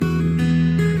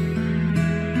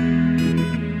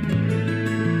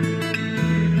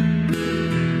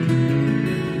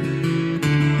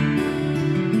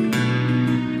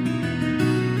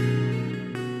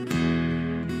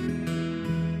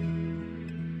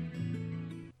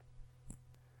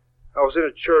I was in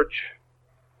a church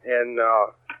in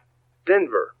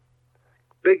Denver,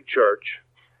 big church.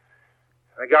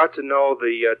 I got to know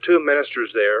the two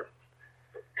ministers there,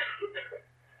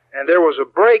 and there was a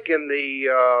break in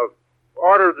the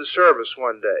order of the service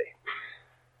one day.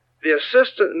 The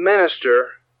assistant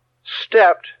minister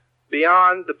stepped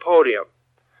beyond the podium,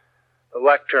 the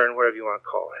lectern, whatever you want to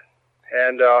call it,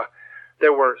 and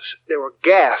there were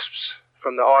gasps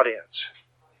from the audience.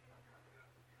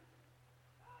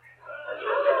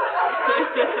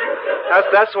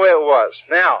 That's the way it was.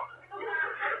 Now,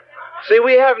 see,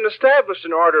 we haven't established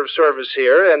an order of service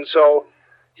here, and so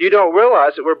you don't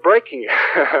realize that we're breaking it.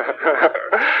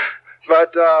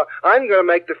 But I'm going to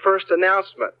make the first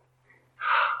announcement.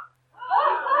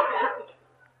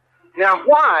 Now,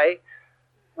 why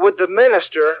would the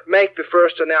minister make the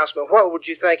first announcement? What would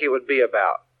you think it would be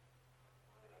about?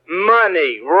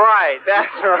 Money, right,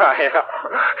 that's right.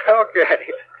 Okay.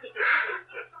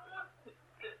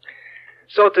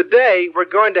 So today, we're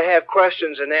going to have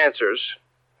questions and answers.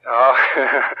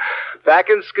 Back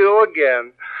in school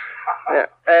again.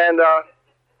 And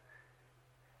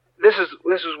this is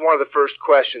one of the first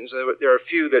questions. There are a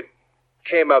few that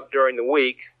came up during the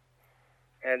week,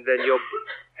 and then you'll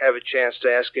have a chance to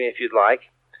ask any if you'd like.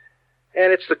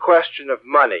 And it's the question of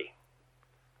money.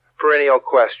 Perennial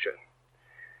question.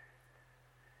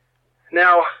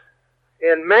 Now,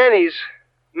 in Manny's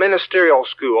ministerial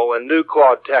school in New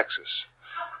Claude, Texas,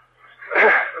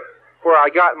 where I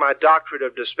got my doctorate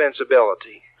of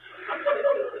dispensability,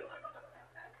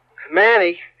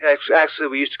 Manny, actually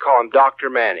we used to call him Dr.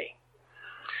 Manny.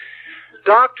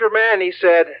 Dr. Manny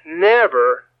said,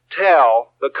 never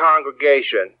tell the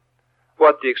congregation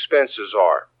what the expenses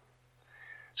are.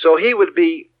 So he would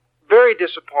be very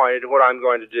disappointed in what I'm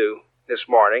going to do this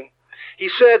morning. He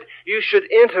said you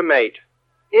should intimate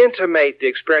the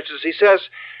experiences. He says,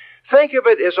 think of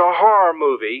it as a horror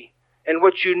movie in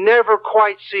which you never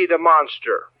quite see the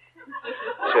monster.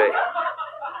 See?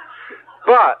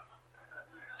 But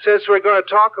since we're going to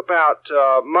talk about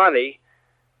money,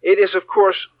 it is, of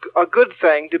course, a good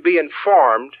thing to be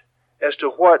informed as to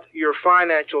what your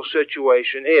financial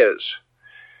situation is.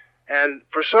 And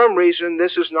for some reason,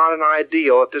 this is not an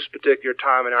ideal at this particular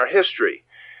time in our history.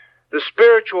 The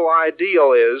spiritual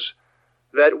ideal is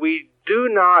that we do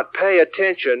not pay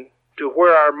attention to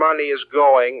where our money is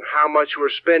going, how much we're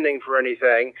spending for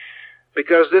anything,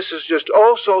 because this is just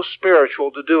oh so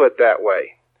spiritual to do it that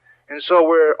way. And so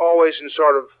we're always in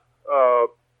sort of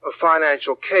a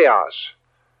financial chaos.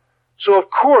 So of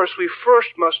course we first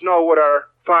must know what our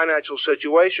financial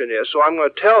situation is. So I'm going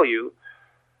to tell you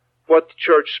what the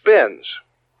church spends.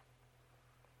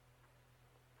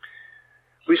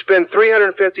 We spend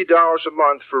 $350 a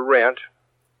month for rent.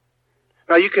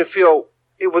 Now you can feel,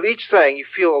 with each thing, you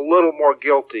feel a little more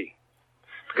guilty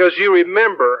because you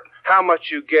remember how much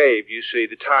you gave, you see,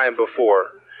 the time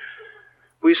before.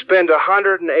 We spend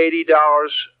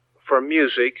 $180 for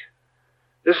music.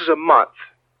 This is a month.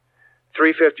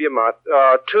 $350 a month.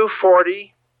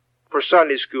 $240 for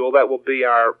Sunday school. That will be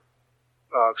our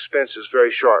expenses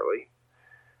very shortly.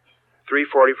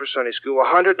 $340 for Sunday school.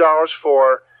 $100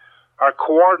 for our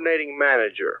coordinating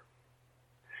manager.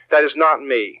 That is not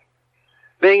me.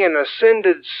 Being an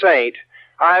ascended saint,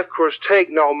 I, of course, take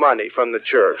no money from the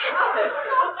church.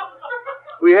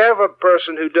 We have a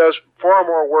person who does far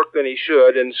more work than he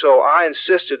should, and so I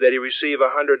insisted that he receive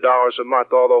 $100 a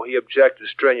month, although he objected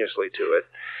strenuously to it.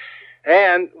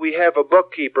 And we have a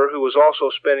bookkeeper who was also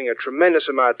spending a tremendous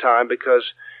amount of time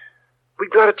because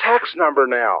we've got a tax number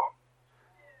now.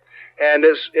 And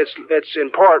it's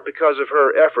in part because of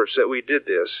her efforts that we did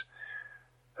this.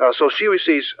 So she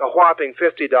receives a whopping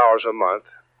 $50 a month.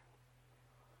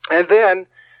 And then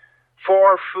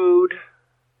for food,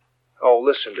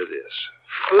 listen to this.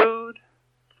 Food.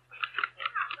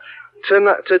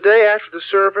 Today after the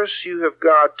service, you have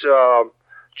got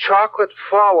chocolate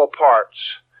follow-parts.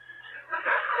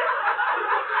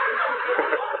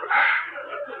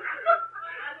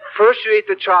 First you eat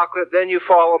the chocolate, then you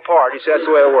fall apart. He said that's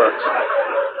the way it works.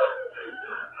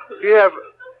 You have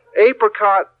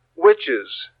apricot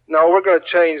witches. No, we're going to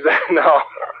change that. No.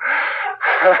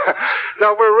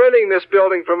 No, we're renting this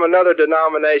building from another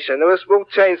denomination. We'll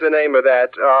change the name of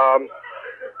that.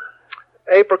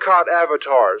 Apricot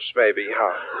avatars, maybe,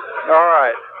 huh? All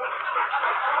right.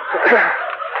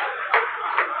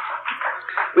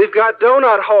 We've got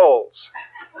donut holes.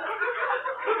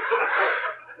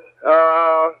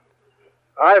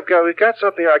 We've got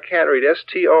something I can't read.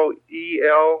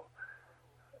 S-T-O-E-L.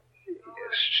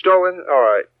 Stolen. All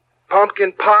right.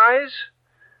 Pumpkin pies.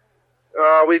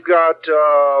 We've got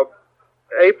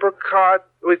apricot.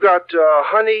 We've got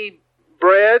honey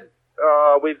bread.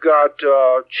 We've got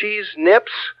cheese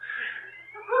nips,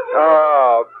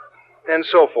 and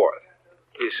so forth,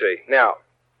 you see. Now,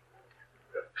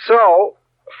 so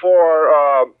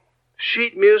for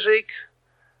sheet music,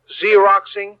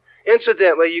 Xeroxing,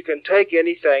 incidentally, you can take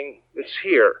anything that's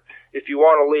here. If you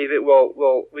want to leave it,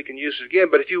 we can use it again.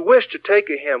 But if you wish to take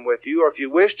a hymn with you, or if you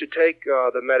wish to take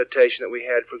the meditation that we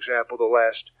had, for example, the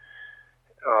last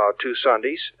 2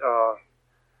 Sundays,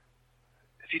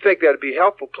 if you think that would be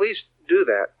helpful, please do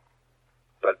that.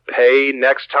 But pay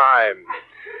next time.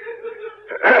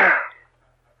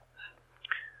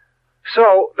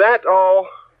 So that all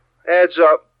adds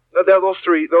up.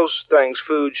 Those things,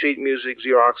 food, sheet music,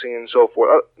 Xeroxing, and so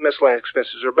forth, miscellaneous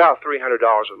expenses are about $300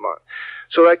 a month.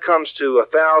 So that comes to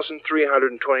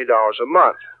 $1,320 a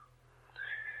month.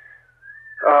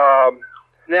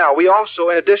 Now, we also,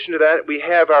 in addition to that, we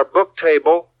have our book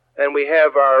table and we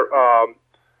have our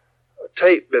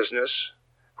tape business,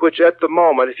 which at the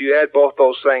moment, if you add both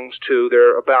those things too,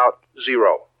 they're about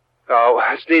zero.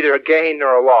 It's neither a gain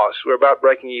nor a loss. We're about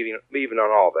breaking even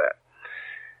on all that.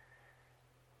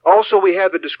 Also, we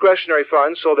have the discretionary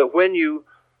fund, so that when you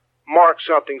mark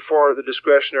something for the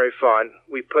discretionary fund,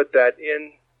 we put that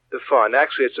in the fund.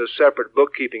 Actually, it's a separate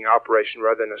bookkeeping operation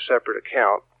rather than a separate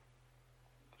account.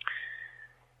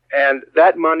 And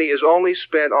that money is only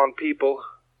spent on people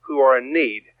who are in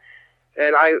need.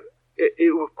 And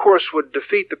it of course would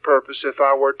defeat the purpose if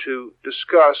I were to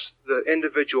discuss the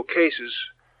individual cases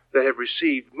that have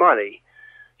received money.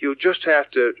 You just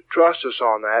have to trust us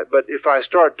on that. But if I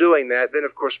start doing that, then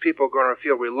of course people are going to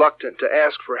feel reluctant to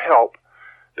ask for help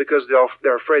because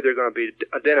they're afraid they're going to be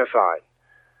identified.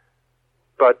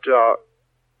 But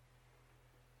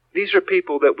these are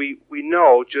people that we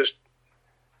know just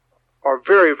are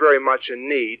very, very much in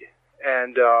need.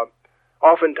 And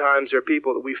oftentimes they're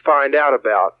people that we find out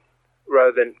about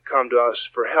rather than come to us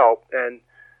for help. And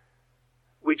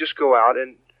we just go out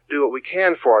and do what we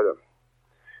can for them.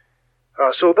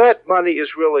 So that money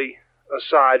is really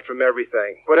aside from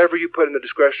everything. Whatever you put in the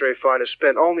discretionary fund is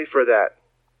spent only for that.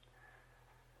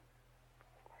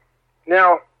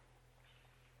 Now,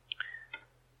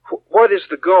 what is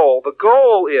the goal? The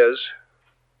goal is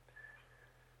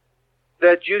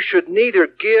that you should neither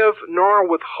give nor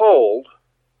withhold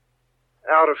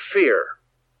out of fear,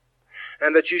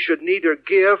 and that you should neither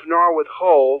give nor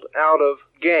withhold out of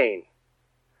gain.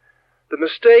 The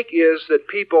mistake is that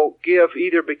people give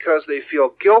either because they feel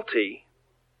guilty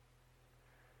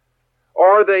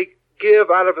or they give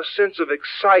out of a sense of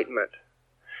excitement.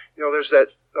 You know, there's that,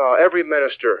 every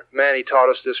minister, Manny taught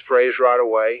us this phrase right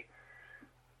away.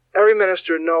 Every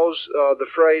minister knows the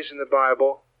phrase in the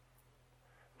Bible,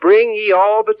 "Bring ye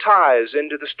all the tithes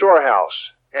into the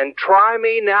storehouse, and try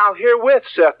me now herewith,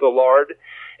 saith the Lord,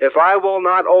 if I will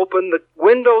not open the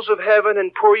windows of heaven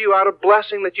and pour you out a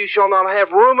blessing that you shall not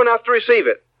have room enough to receive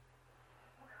it."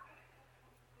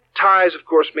 Tithes, of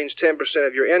course, means 10%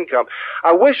 of your income.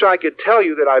 I wish I could tell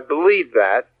you that I believe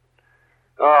that,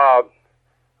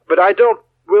 but I don't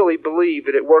really believe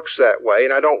that it works that way,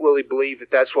 and I don't really believe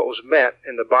that that's what was meant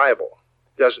in the Bible.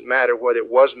 It doesn't matter whether it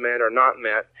was meant or not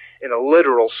meant in a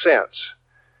literal sense.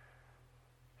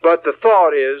 But the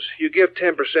thought is, you give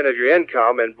 10% of your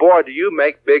income, and boy, do you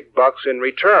make big bucks in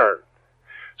return.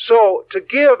 So, to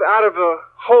give out of a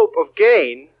hope of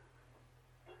gain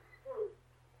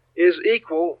is an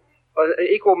equal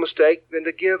mistake than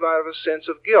to give out of a sense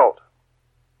of guilt.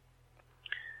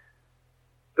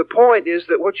 The point is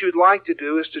that what you'd like to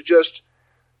do is to just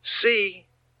see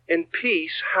in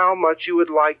peace how much you would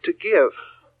like to give.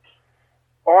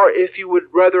 Or if you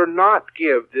would rather not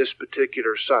give this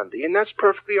particular Sunday, and that's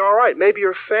perfectly all right. Maybe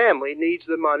your family needs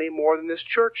the money more than this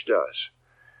church does.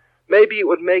 Maybe it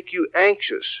would make you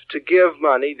anxious to give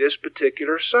money this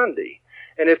particular Sunday.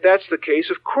 And if that's the case,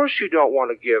 of course you don't want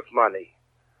to give money.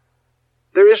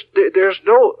 This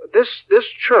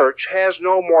church has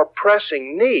no more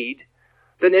pressing need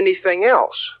than anything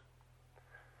else.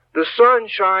 The sun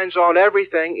shines on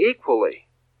everything equally.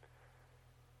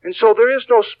 And so there is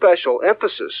no special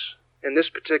emphasis in this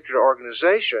particular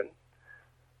organization.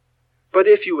 But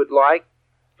if you would like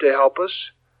to help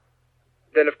us,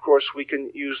 then of course we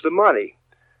can use the money.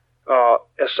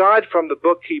 Aside from the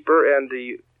bookkeeper and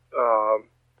the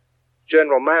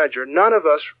general manager, none of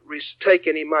us take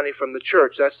any money from the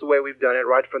church. That's the way we've done it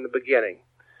right from the beginning.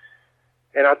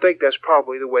 And I think that's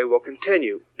probably the way we'll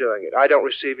continue doing it. I don't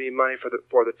receive any money for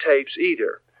the tapes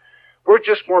either. We're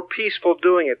just more peaceful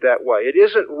doing it that way. It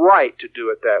isn't right to do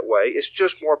it that way. It's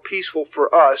just more peaceful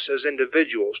for us as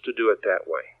individuals to do it that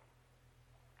way.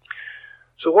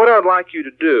 So what I'd like you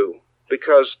to do,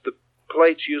 because the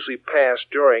plates usually pass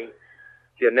during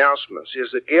the announcements,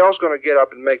 is that Gail's going to get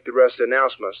up and make the rest of the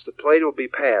announcements. The plate will be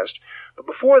passed. But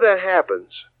before that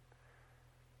happens,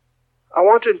 I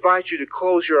want to invite you to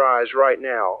close your eyes right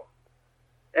now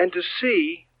and to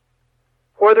see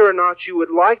whether or not you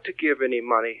would like to give any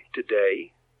money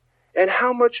today and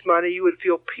how much money you would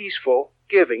feel peaceful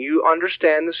giving. You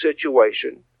understand the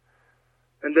situation,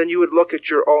 and then you would look at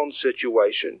your own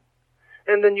situation,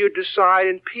 and then you'd decide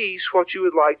in peace what you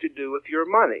would like to do with your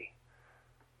money,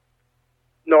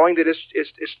 knowing that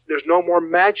there's no more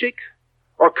magic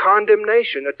or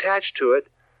condemnation attached to it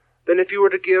than if you were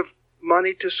to give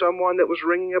money to someone that was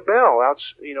ringing a bell out,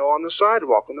 on the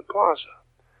sidewalk in the plaza.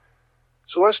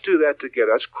 So let's do that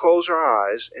together. Let's close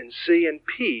our eyes and see in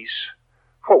peace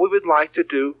what we would like to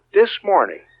do this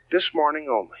morning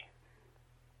only.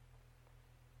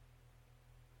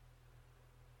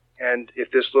 And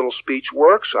if this little speech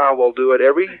works, I will do it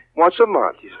every once a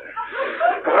month, you say.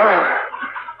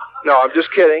 No, I'm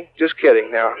just kidding. Just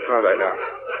kidding. Now, all right, now.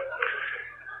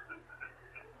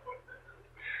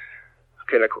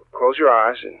 Okay, now close your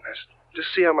eyes and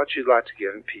just see how much you'd like to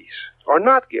give in peace. Or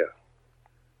not give.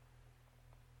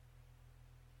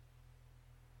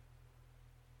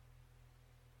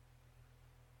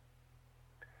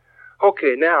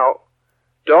 Okay, now,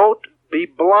 don't be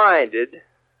blinded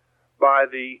by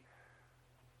the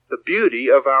beauty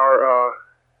of our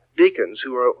deacons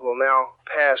who will now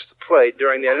pass the plate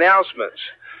during the announcements.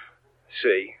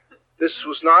 See, this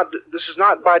is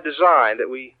not by design that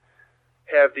we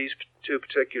have these two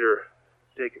particular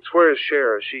deacons. Where is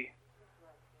Cher? Is she?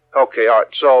 Okay, all right.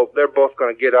 So they're both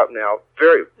going to get up now,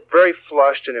 very, very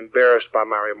flushed and embarrassed by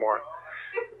my remark.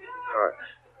 All right,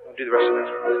 we'll do the rest of this.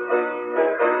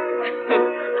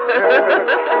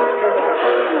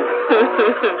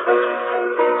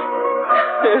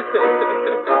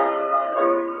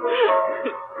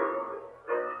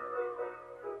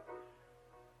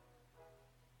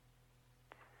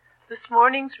 This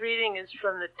morning's reading is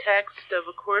from the text of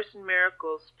A Course in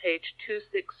Miracles, page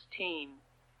 216.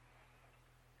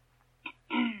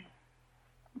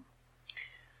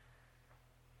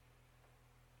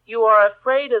 You are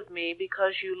afraid of me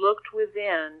because you looked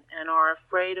within and are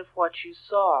afraid of what you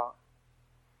saw.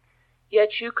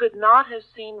 Yet you could not have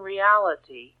seen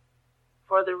reality,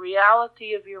 for the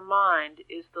reality of your mind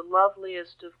is the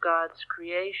loveliest of God's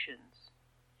creations.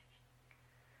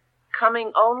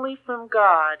 Coming only from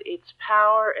God, its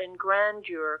power and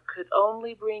grandeur could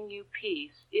only bring you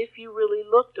peace if you really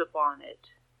looked upon it.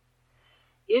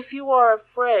 If you are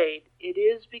afraid, it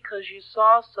is because you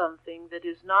saw something that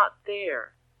is not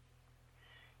there.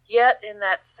 Yet in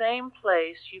that same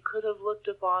place you could have looked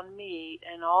upon me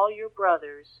and all your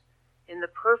brothers in the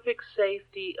perfect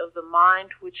safety of the mind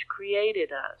which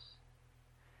created us.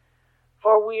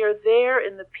 For we are there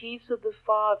in the peace of the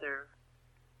Father,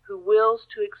 who wills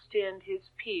to extend his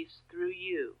peace through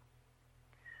you.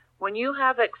 When you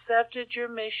have accepted your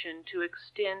mission to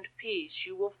extend peace,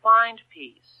 you will find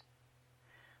peace.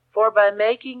 For by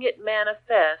making it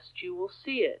manifest, you will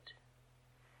see it.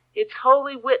 Its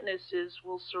holy witnesses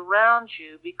will surround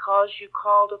you because you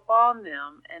called upon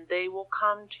them, and they will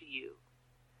come to you.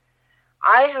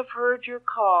 I have heard your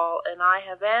call, and I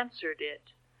have answered it,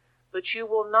 but you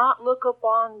will not look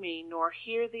upon me nor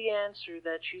hear the answer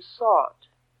that you sought.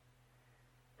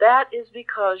 That is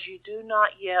because you do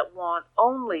not yet want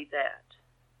only that.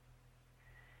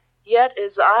 Yet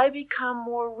as I become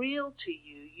more real to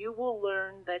you, you will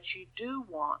learn that you do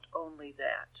want only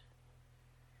that.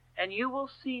 And you will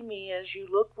see me as you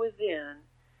look within,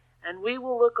 and we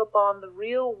will look upon the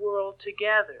real world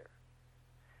together.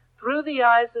 Through the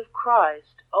eyes of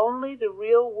Christ, only the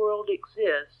real world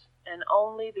exists, and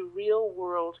only the real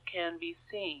world can be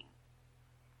seen.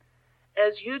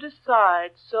 As you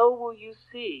decide, so will you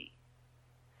see,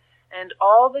 and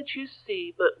all that you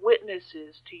see but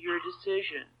witnesses to your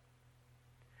decision.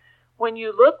 When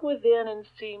you look within and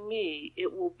see me,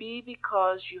 it will be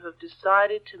because you have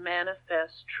decided to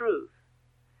manifest truth.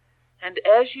 And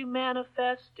as you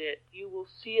manifest it, you will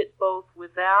see it both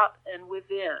without and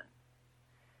within.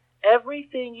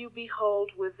 Everything you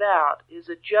behold without is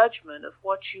a judgment of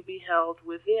what you beheld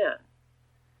within.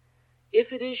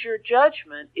 If it is your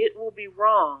judgment, it will be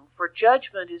wrong, for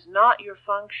judgment is not your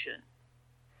function.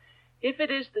 If it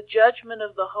is the judgment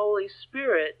of the Holy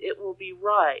Spirit, it will be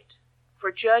right,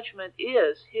 for judgment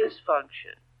is his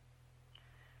function.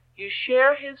 You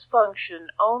share his function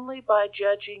only by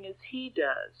judging as he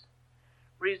does,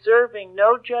 reserving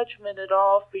no judgment at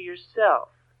all for yourself.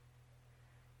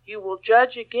 You will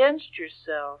judge against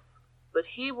yourself, but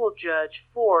he will judge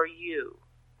for you.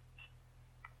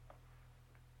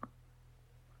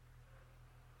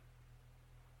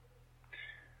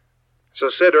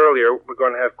 As I said earlier, we're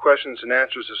going to have questions and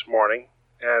answers this morning.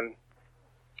 And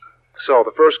so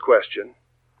the first question,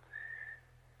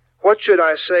 what should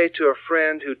I say to a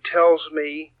friend who tells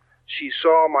me she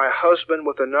saw my husband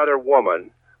with another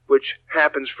woman, which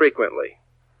happens frequently?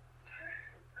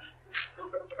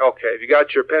 Okay, if you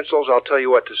got your pencils, I'll tell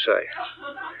you what to say.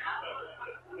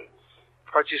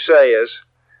 What you say is,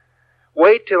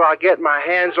 wait till I get my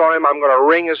hands on him, I'm going to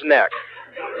wring his neck.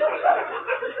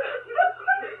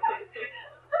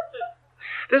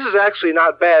 This is actually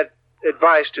not bad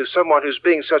advice to someone who's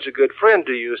being such a good friend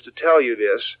to you, is to tell you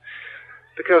this.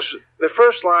 Because the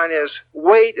first line is,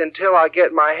 wait until I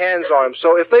get my hands on him.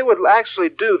 So if they would actually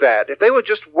do that, if they would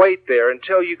just wait there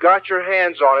until you got your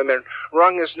hands on him and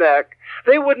wrung his neck,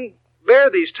 they wouldn't bear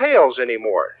these tales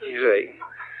anymore, you see.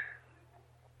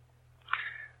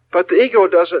 But the ego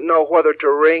doesn't know whether to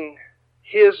wring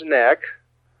his neck,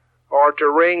 or to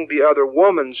wring the other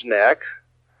woman's neck,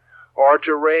 or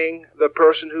to wring the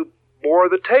person who bore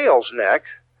the tale's neck,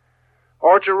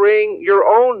 or to wring your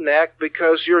own neck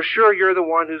because you're sure you're the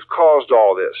one who's caused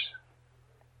all this.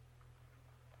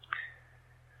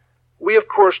 We, of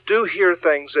course, do hear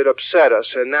things that upset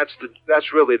us, and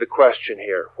that's really the question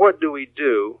here. What do we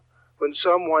do when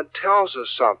someone tells us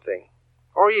something,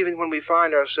 or even when we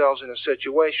find ourselves in a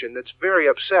situation that's very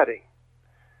upsetting?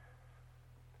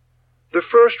 The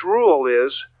first rule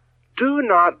is, do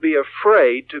not be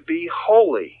afraid to be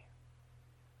holy.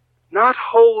 Not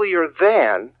holier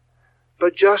than,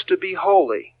 but just to be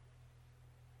holy.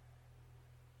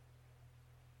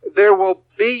 There will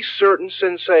be certain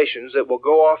sensations that will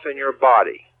go off in your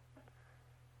body.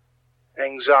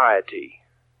 Anxiety,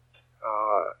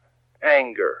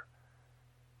 anger,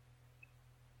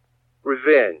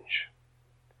 revenge.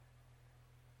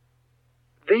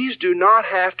 These do not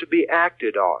have to be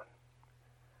acted on.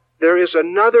 There is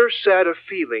another set of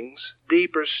feelings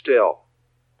deeper still.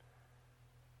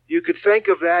 You could think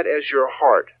of that as your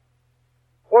heart.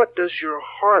 What does your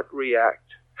heart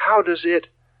react? How does it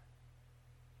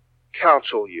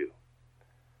counsel you?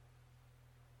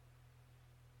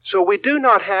 So we do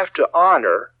not have to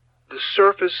honor the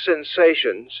surface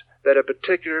sensations that a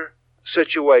particular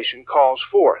situation calls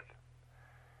forth.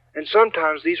 And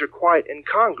sometimes these are quite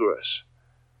incongruous.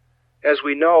 As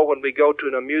we know when we go to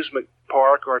an amusement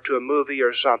park or to a movie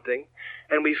or something,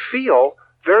 and we feel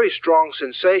very strong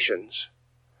sensations,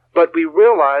 but we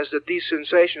realize that these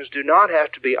sensations do not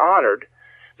have to be honored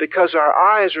because our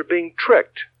eyes are being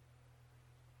tricked.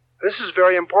 This is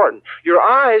very important. Your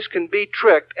eyes can be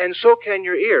tricked, and so can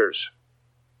your ears.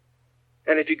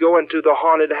 And if you go into the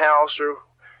haunted house or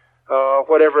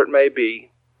whatever it may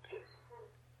be,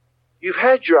 you've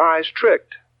had your eyes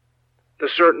tricked. The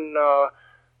certain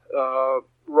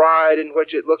ride in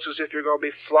which it looks as if you're going to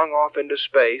be flung off into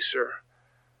space or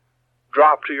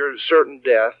dropped to your certain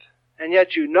death. And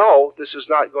yet you know this is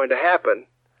not going to happen.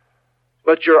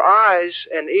 But your eyes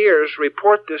and ears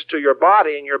report this to your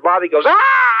body, and your body goes,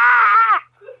 ah!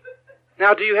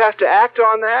 Now, do you have to act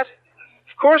on that?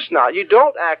 Of course not. You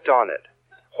don't act on it.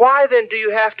 Why then do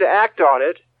you have to act on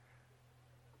it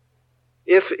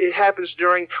if it happens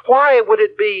during... Why would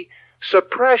it be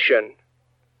suppression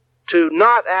to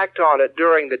not act on it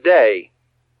during the day,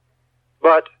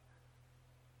 but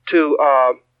to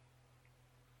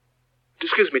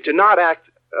not act...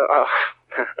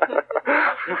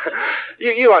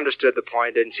 you understood the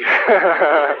point, didn't you?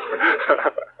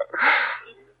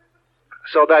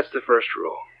 So that's the first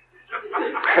rule.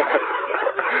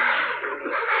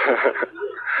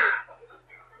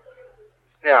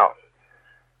 Now,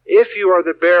 if you are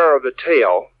the bearer of the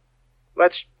tale,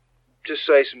 let's just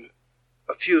say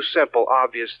a few simple,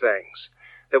 obvious things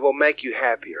that will make you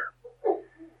happier.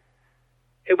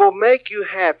 It will make you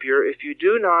happier if you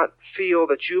do not feel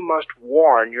that you must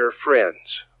warn your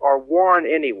friends or warn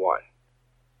anyone.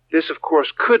 This, of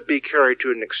course, could be carried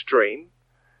to an extreme.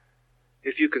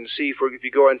 If you can see, if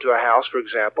you go into a house, for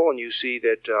example, and you see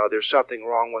that there's something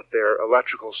wrong with their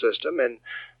electrical system and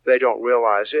they don't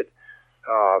realize it,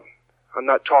 I'm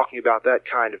not talking about that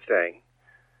kind of thing.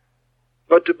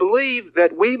 But to believe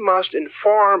that we must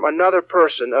inform another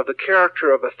person of the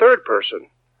character of a third person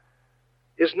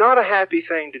is not a happy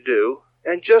thing to do,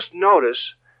 and just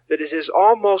notice that it has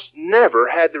almost never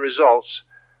had the results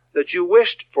that you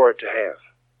wished for it to have.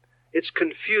 It's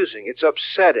confusing, it's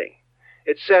upsetting,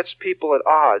 it sets people at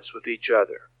odds with each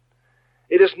other.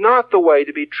 It is not the way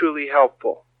to be truly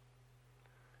helpful.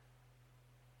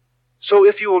 So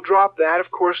if you will drop that,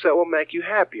 of course, that will make you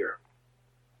happier.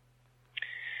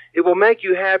 It will make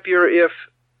you happier if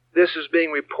this is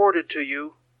being reported to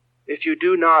you, if you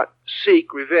do not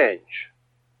seek revenge.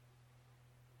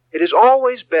 It is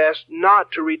always best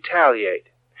not to retaliate.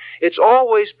 It's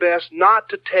always best not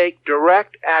to take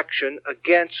direct action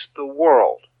against the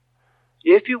world.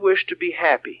 If you wish to be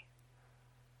happy,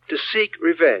 to seek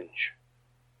revenge,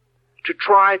 to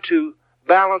try to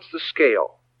balance the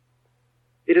scale,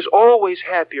 it is always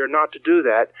happier not to do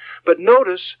that. But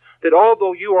notice that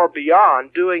although you are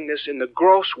beyond doing this in the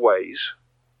gross ways,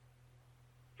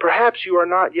 perhaps you are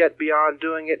not yet beyond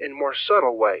doing it in more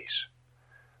subtle ways.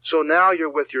 So now you're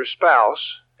with your spouse,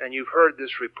 and you've heard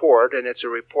this report, and it's a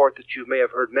report that you may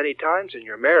have heard many times in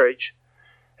your marriage,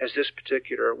 as this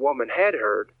particular woman had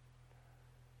heard.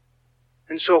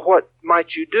 And so what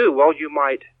might you do? Well, you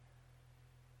might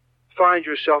find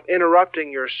yourself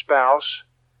interrupting your spouse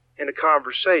in a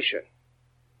conversation.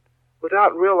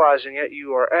 Without realizing it,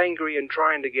 you are angry and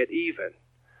trying to get even.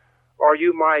 Or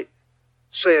you might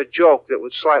say a joke that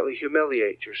would slightly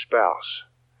humiliate your spouse.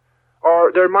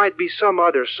 Or there might be some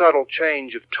other subtle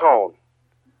change of tone,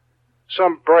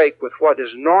 some break with what is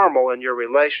normal in your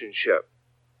relationship,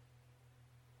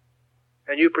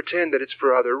 and you pretend that it's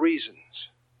for other reasons.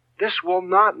 This will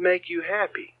not make you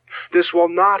happy. This will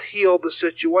not heal the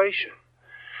situation.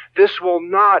 This will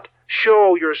not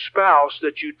show your spouse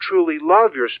that you truly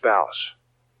love your spouse.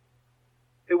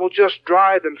 It will just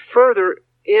drive them further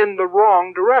in the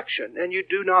wrong direction, and you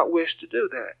do not wish to do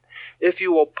that. If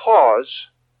you will pause,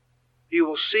 you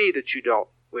will see that you don't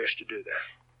wish to do that.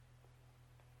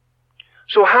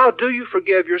 So how do you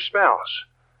forgive your spouse?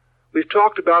 We've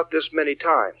talked about this many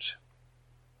times.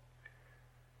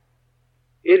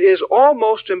 It is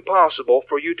almost impossible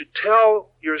for you to tell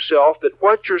yourself that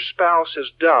what your spouse has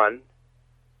done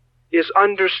is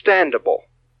understandable.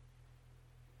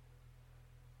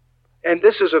 And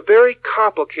this is a very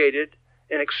complicated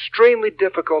and extremely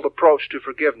difficult approach to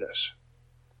forgiveness.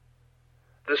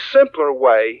 The simpler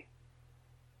way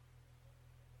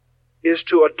is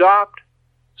to adopt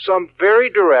some very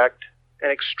direct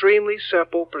and extremely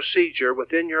simple procedure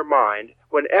within your mind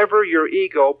whenever your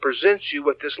ego presents you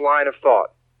with this line of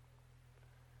thought.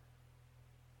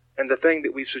 And the thing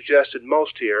that we've suggested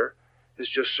most here is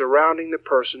just surrounding the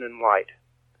person in light.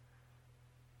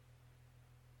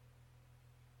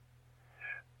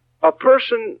 A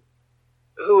person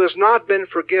who has not been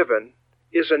forgiven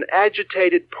is an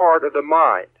agitated part of the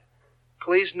mind.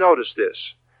 Please notice this.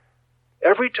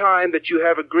 Every time that you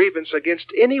have a grievance against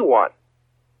anyone,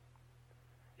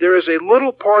 there is a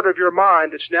little part of your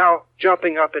mind that's now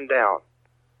jumping up and down.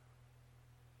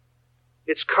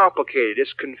 It's complicated.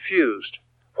 It's confused.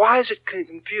 Why is it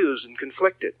confused and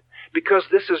conflicted? Because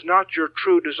this is not your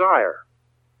true desire.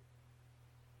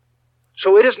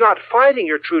 So it is not fighting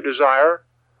your true desire,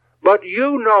 but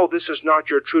you know this is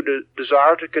not your true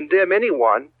desire to condemn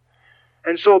anyone,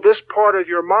 and so this part of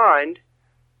your mind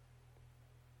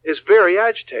is very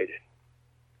agitated.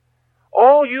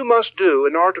 All you must do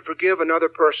in order to forgive another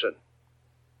person,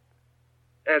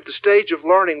 and at the stage of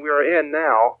learning we are in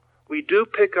now, we do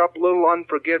pick up little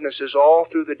unforgivenesses all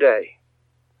through the day.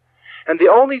 And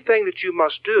the only thing that you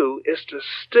must do is to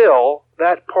still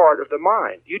that part of the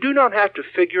mind. You do not have to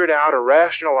figure it out or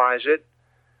rationalize it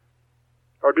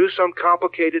or do some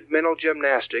complicated mental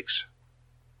gymnastics.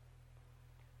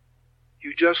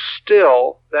 You just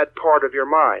still that part of your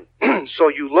mind. So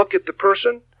you look at the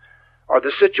person or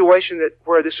the situation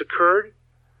where this occurred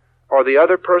or the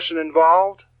other person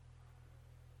involved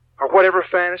or whatever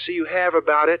fantasy you have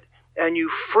about it, and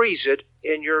you freeze it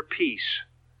in your peace.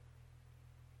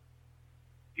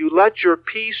 You let your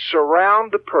peace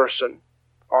surround the person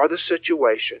or the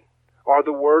situation or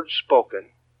the words spoken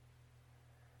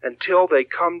until they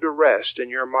come to rest in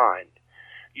your mind.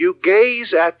 You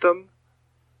gaze at them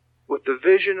with the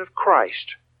vision of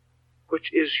Christ,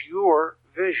 which is your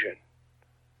vision.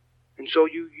 And so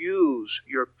you use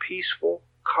your peaceful,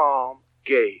 calm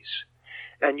gaze,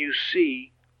 and you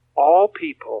see all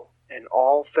people and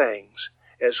all things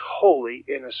as wholly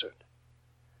innocent.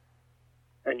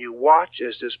 And you watch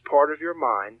as this part of your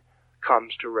mind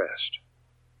comes to rest.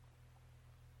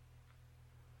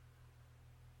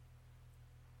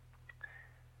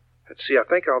 Let's see, I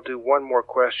think I'll do one more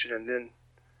question, and then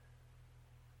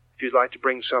if you'd like to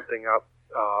bring something up,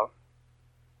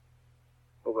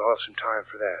 we'll have some time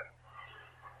for that.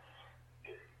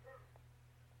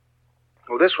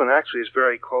 Well, this one actually is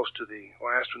very close to the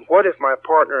last one. What if my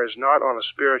partner is not on a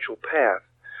spiritual path?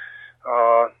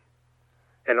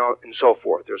 And so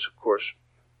forth. There's, of course,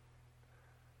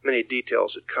 many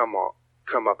details that come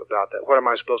up about that. What am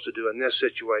I supposed to do in this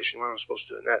situation? What am I supposed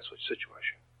to do in that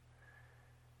situation?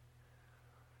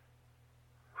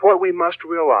 What we must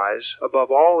realize, above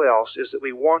all else, is that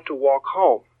we want to walk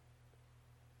home.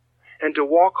 And to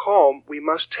walk home, we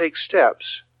must take steps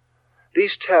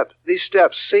these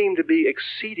steps seem to be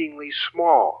exceedingly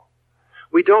small.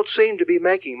 We don't seem to be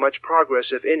making much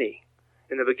progress, if any,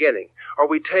 in the beginning. Or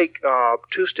we take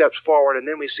 2 steps forward and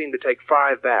then we seem to take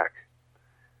 5 back.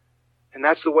 And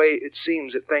that's the way it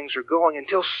seems that things are going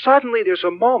until suddenly there's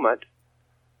a moment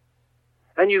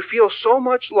and you feel so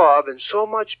much love and so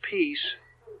much peace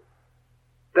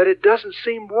that it doesn't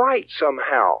seem right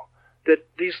somehow that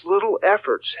these little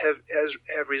efforts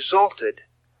have resulted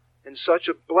in such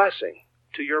a blessing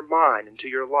to your mind and to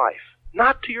your life.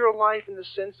 Not to your life in the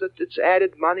sense that it's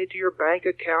added money to your bank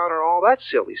account or all that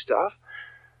silly stuff,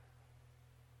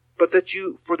 but that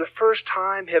you, for the first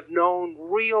time, have known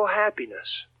real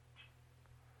happiness.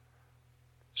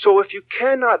 So if you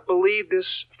cannot believe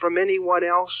this from anyone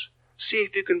else, see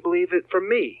if you can believe it from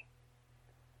me.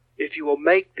 If you will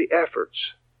make the efforts,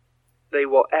 they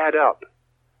will add up,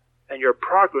 and your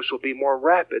progress will be more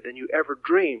rapid than you ever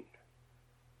dreamed.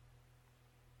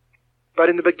 But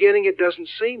in the beginning, it doesn't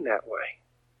seem that way.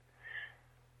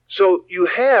 So you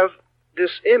have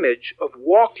this image of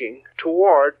walking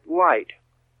toward light.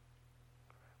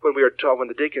 When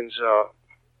the deacons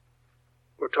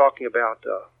were talking about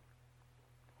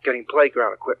getting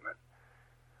playground equipment,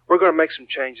 we're going to make some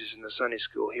changes in the Sunday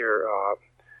school here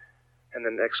in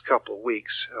the next couple of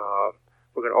weeks.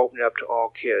 We're going to open it up to all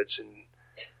kids, and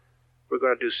we're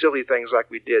going to do silly things like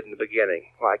we did in the beginning,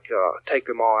 like take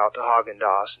them all out to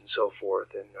Haagen-Dazs and so forth,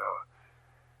 and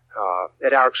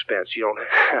at our expense. You don't.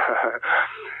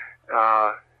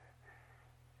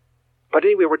 But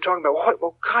anyway, we're talking about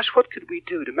what could we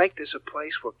do to make this a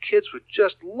place where kids would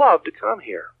just love to come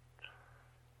here?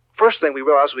 First thing we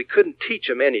realized, we couldn't teach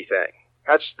them anything.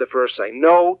 That's the first thing.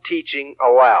 No teaching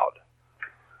allowed.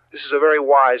 This is a very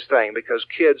wise thing because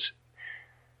kids,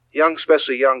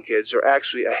 especially young kids, are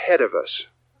actually ahead of us.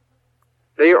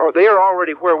 They are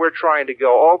already where we're trying to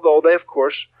go, although they, of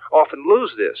course, often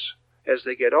lose this as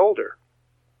they get older.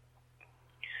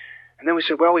 And then we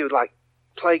said, well, we would like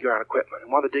playground equipment.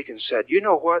 And one of the deacons said, you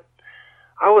know what?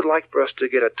 I would like for us to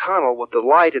get a tunnel with the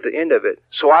light at the end of it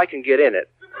so I can get in it.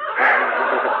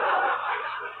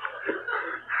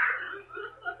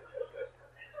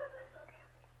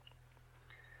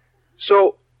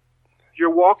 So, you're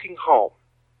walking home.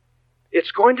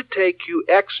 It's going to take you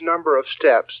X number of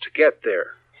steps to get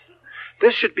there.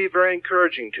 This should be very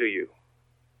encouraging to you.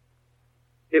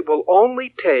 It will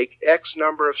only take X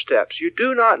number of steps. You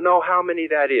do not know how many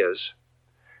that is,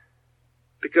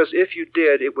 because if you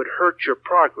did, it would hurt your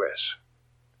progress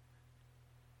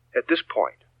at this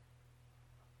point.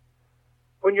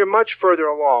 When you're much further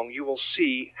along, you will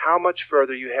see how much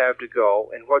further you have to go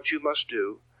and what you must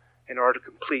do in order to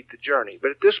complete the journey.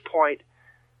 But at this point,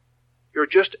 you're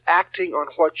just acting on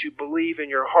what you believe in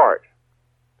your heart,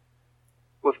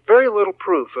 with very little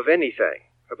proof of anything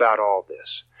about all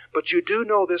this. But you do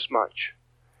know this much.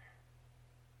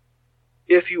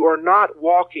 If you are not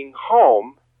walking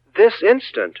home this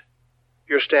instant,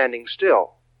 you're standing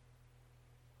still.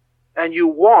 And you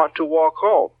want to walk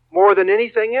home. More than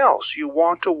anything else, you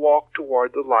want to walk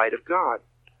toward the light of God.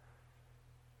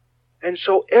 And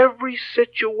so every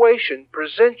situation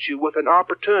presents you with an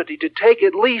opportunity to take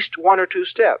at least 1 or 2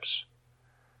 steps.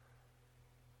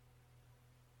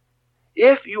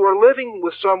 If you are living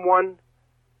with someone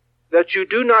that you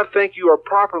do not think you are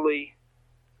properly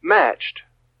matched,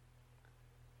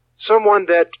 someone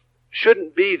that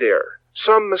shouldn't be there,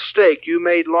 some mistake you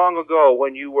made long ago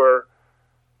when you were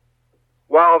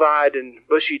wild-eyed and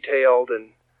bushy-tailed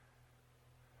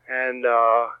and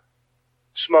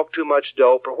smoked too much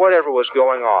dope or whatever was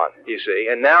going on, you see,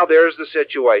 and now there's the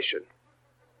situation.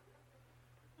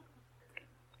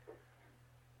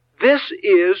 This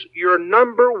is your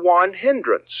number one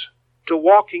hindrance to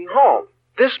walking home.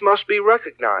 This must be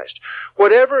recognized.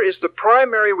 Whatever is the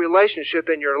primary relationship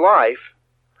in your life,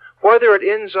 whether it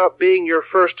ends up being your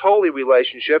first holy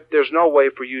relationship, there's no way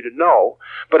for you to know.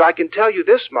 But I can tell you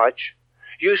this much.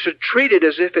 You should treat it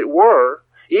as if it were,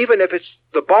 even if it's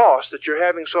the boss that you're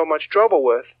having so much trouble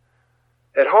with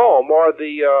at home, or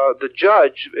the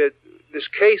judge at this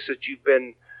case that you've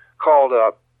been called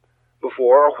up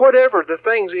before, or whatever the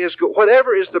thing is,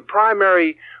 whatever is the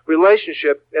primary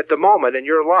relationship at the moment in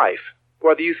your life,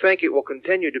 whether you think it will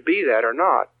continue to be that or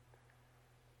not.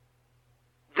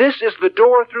 This is the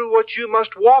door through which you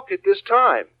must walk at this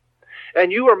time.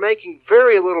 And you are making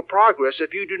very little progress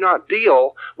if you do not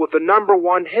deal with the number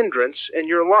one hindrance in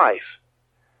your life.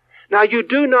 Now, you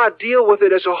do not deal with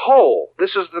it as a whole.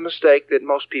 This is the mistake that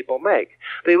most people make.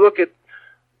 They look at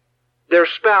their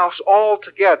spouse all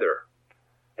together,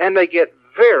 and they get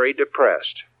very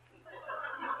depressed.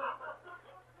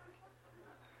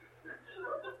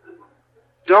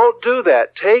 Don't do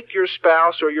that. Take your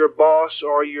spouse or your boss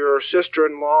or your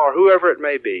sister-in-law or whoever it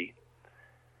may be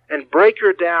and break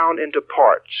her down into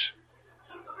parts.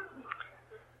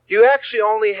 You actually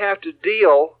only have to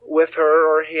deal with her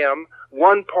or him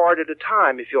one part at a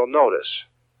time, if you'll notice.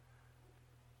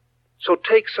 So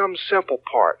take some simple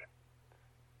part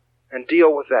and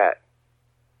deal with that.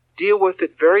 Deal with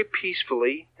it very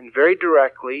peacefully and very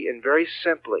directly and very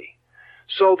simply,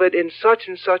 so that in such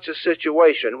and such a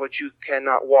situation, which you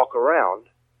cannot walk around,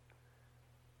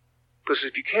 because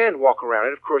if you can walk around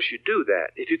it, of course you do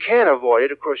that. If you can avoid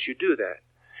it, of course you do that.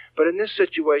 But in this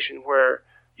situation where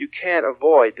you can't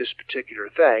avoid this particular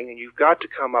thing, and you've got to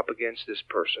come up against this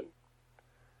person,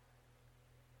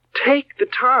 take the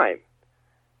time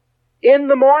in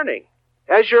the morning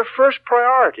as your first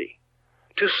priority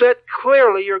to set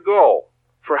clearly your goal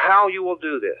for how you will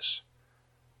do this.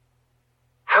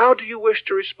 How do you wish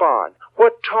to respond?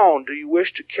 What tone do you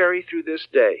wish to carry through this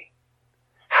day?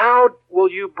 How will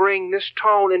you bring this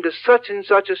tone into such and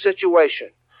such a situation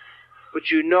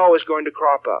which you know is going to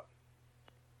crop up?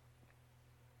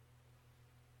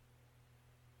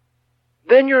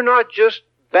 Then you're not just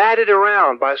batted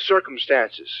around by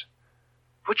circumstances,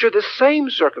 which are the same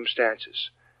circumstances,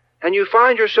 and you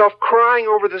find yourself crying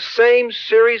over the same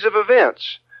series of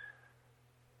events.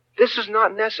 This is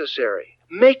not necessary.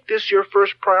 Make this your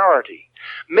first priority.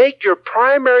 Make your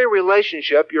primary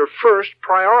relationship your first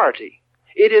priority.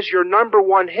 It is your number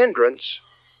one hindrance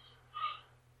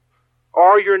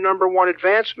or your number one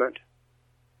advancement.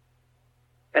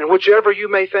 And whichever you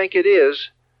may think it is,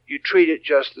 you treat it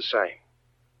just the same.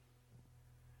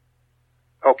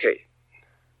 Okay,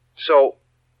 so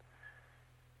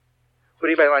would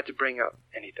anybody like to bring up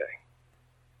anything?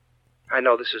 I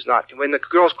know this is not, in the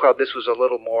Girls Club this was a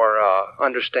little more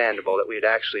understandable that we'd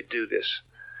actually do this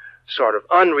sort of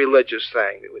unreligious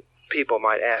thing that people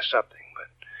might ask something,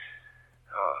 but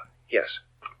yes.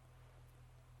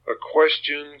 A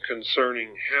question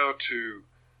concerning how to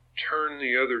turn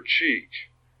the other cheek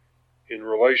in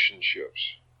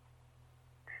relationships.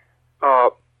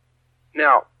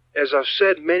 Now, as I've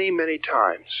said many, many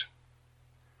times,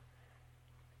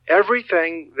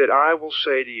 everything that I will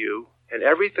say to you and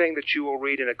everything that you will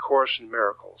read in A Course in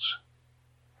Miracles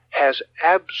has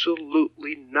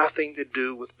absolutely nothing to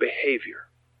do with behavior.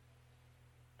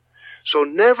 So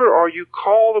never are you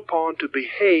called upon to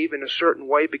behave in a certain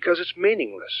way because it's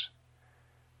meaningless.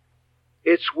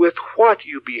 It's with what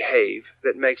you behave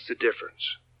that makes the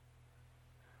difference.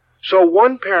 So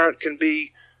one parent can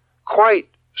be quite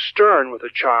stern with a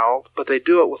child, but they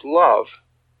do it with love,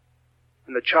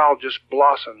 and the child just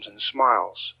blossoms and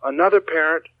smiles. Another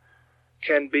parent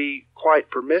can be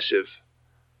quite permissive,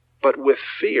 but with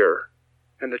fear,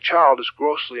 and the child is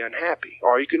grossly unhappy.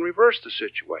 Or you can reverse the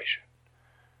situation.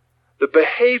 The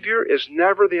behavior is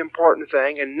never the important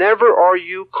thing, and never are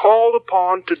you called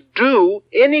upon to do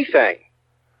anything.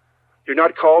 You're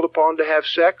not called upon to have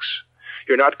sex.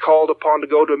 You're not called upon to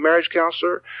go to a marriage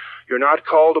counselor. You're not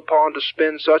called upon to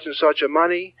spend such and such a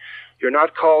money. You're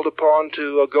not called upon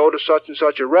to go to such and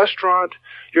such a restaurant.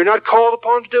 You're not called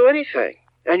upon to do anything.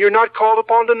 And you're not called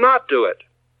upon to not do it.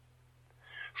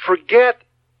 Forget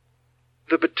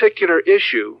the particular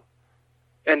issue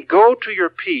and go to your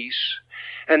peace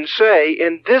and say,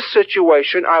 in this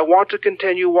situation, I want to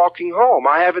continue walking home.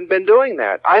 I haven't been doing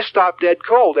that. I stop dead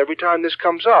cold every time this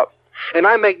comes up. And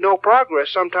I make no progress,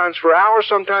 sometimes for hours,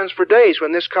 sometimes for days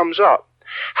when this comes up.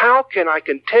 How can I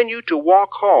continue to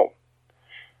walk home?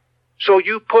 So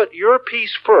you put your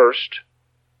peace first,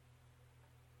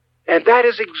 and that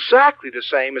is exactly the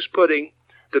same as putting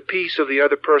the peace of the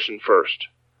other person first.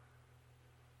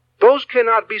 Those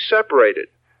cannot be separated.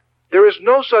 There is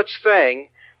no such thing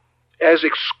as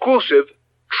exclusive,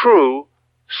 true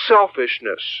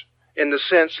selfishness in the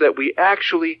sense that we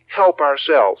actually help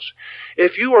ourselves.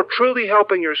 If you are truly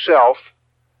helping yourself,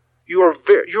 you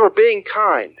are being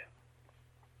kind.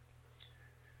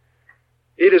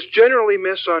 It is generally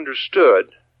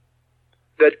misunderstood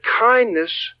that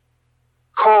kindness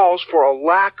calls for a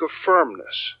lack of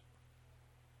firmness.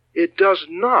 It does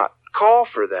not call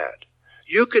for that.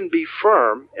 You can be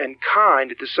firm and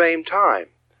kind at the same time.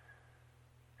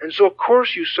 And so, of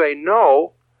course, you say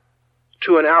no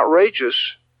to an outrageous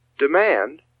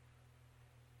demand,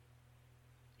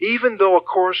 even though A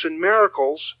Course in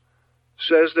Miracles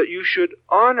says that you should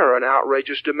honor an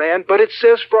outrageous demand, but it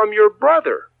says from your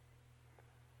brother.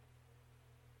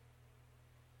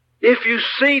 If you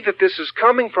see that this is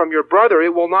coming from your brother,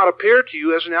 it will not appear to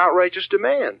you as an outrageous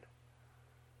demand.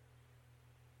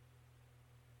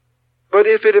 But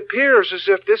if it appears as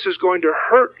if this is going to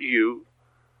hurt you,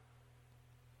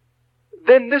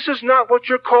 then this is not what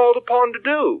you're called upon to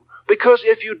do. Because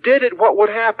if you did it, what would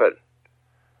happen?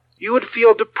 You would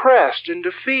feel depressed and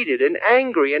defeated and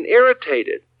angry and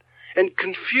irritated and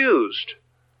confused.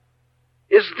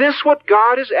 Is this what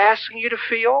God is asking you to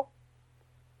feel?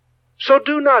 So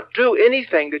do not do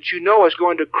anything that you know is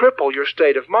going to cripple your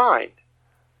state of mind.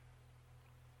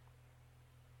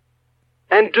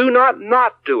 And do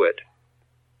not do it.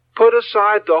 Put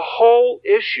aside the whole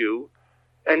issue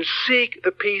and seek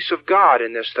the peace of God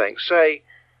in this thing. Say,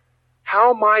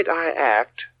 how might I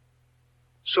act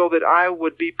so that I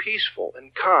would be peaceful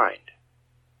and kind?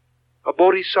 A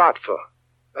bodhisattva,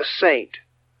 a saint,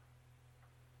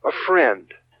 a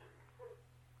friend,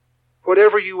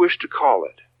 whatever you wish to call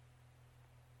it.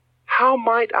 How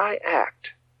might I act?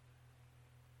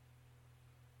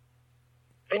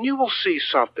 And you will see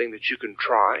something that you can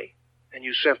try, and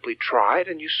you simply try it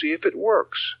and you see if it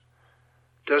works.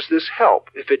 Does this help?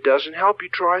 If it doesn't help, you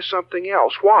try something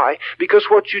else. Why? Because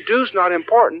what you do is not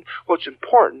important. What's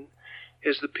important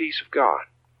is the peace of God.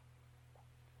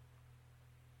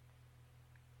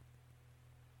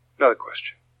 Another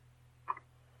question.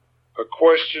 A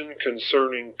question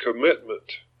concerning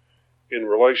commitment in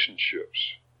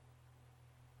relationships.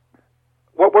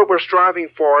 What we're striving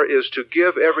for is to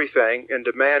give everything and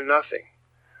demand nothing.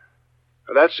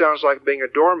 Now, that sounds like being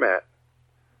a doormat.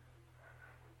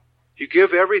 You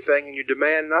give everything and you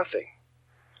demand nothing.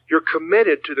 You're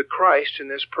committed to the Christ in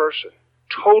this person,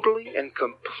 totally and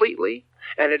completely,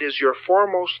 and it is your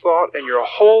foremost thought and your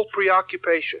whole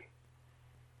preoccupation.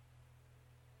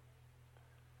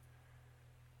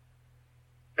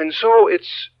 And so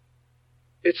it's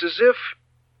as if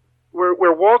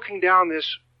we're walking down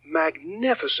this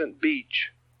magnificent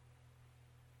beach,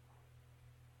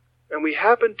 and we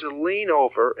happen to lean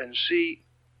over and see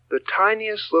the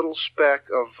tiniest little speck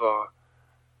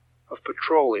of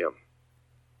petroleum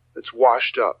that's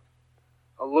washed up,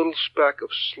 a little speck of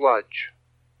sludge.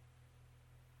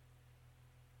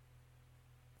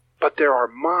 But there are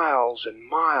miles and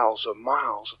miles of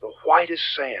the whitest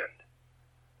sand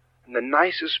and the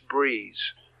nicest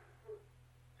breeze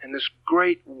and this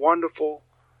great, wonderful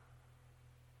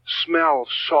smell of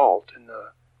salt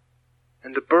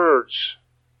and the birds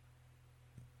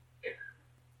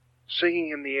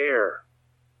singing in the air,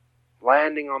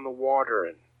 landing on the water,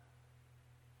 and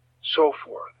so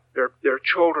forth. There are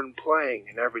children playing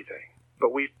and everything.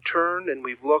 But we've turned and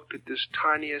we've looked at this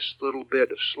tiniest little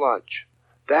bit of sludge.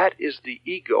 That is the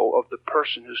ego of the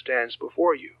person who stands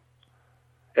before you.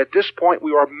 At this point,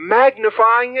 we are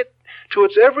magnifying it to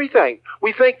its everything.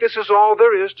 We think this is all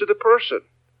there is to the person.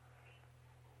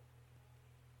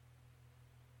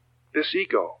 This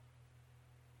ego.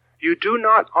 You do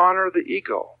not honor the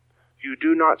ego. You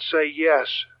do not say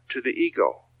yes to the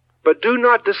ego. But do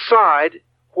not decide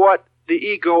what the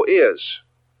ego is.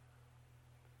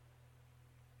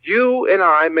 You and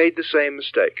I made the same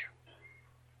mistake.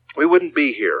 We wouldn't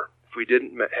be here if we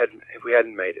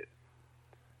hadn't made it.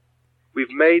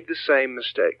 We've made the same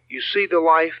mistake. You see the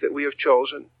life that we have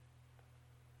chosen?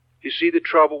 You see the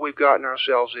trouble we've gotten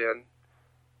ourselves in?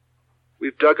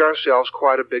 We've dug ourselves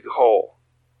quite a big hole.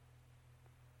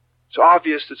 It's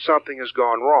obvious that something has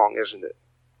gone wrong, isn't it?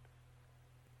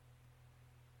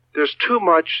 There's too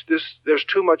much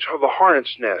of a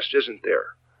hornet's nest, isn't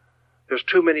there? There's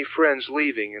too many friends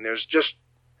leaving, and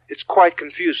it's quite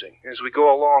confusing. As we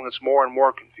go along, it's more and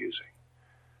more confusing.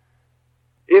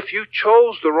 If you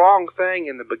chose the wrong thing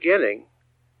in the beginning,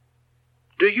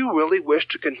 do you really wish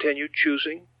to continue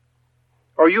choosing?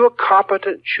 Are you a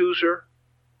competent chooser?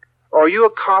 Are you a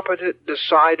competent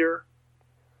decider?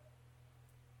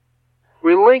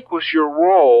 Relinquish your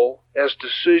role as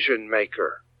decision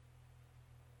maker.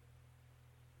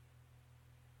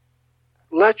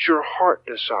 Let your heart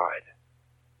decide.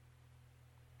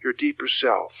 Your deeper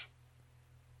self.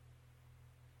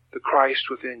 The Christ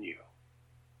within you.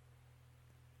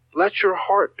 Let your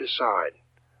heart decide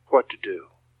what to do.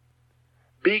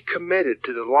 Be committed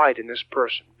to the light in this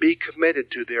person. Be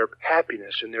committed to their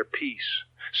happiness and their peace.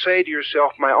 Say to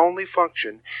yourself, my only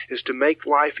function is to make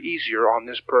life easier on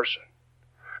this person.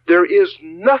 There is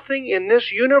nothing in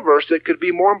this universe that could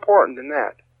be more important than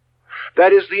that.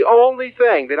 That is the only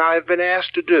thing that I have been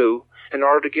asked to do in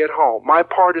order to get home. My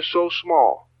part is so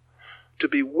small. To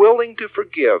be willing to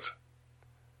forgive.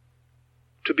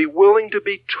 To be willing to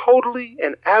be totally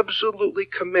and absolutely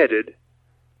committed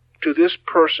to this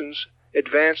person's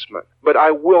advancement. But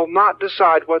I will not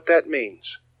decide what that means.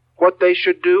 What they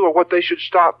should do or what they should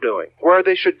stop doing. Where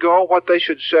they should go, what they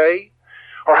should say,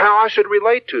 or how I should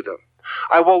relate to them.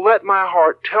 I will let my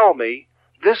heart tell me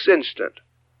this instant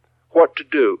what to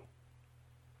do.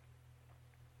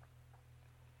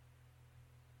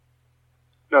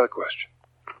 Another question.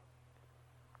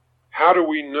 How do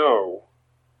we know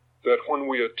that when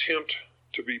we attempt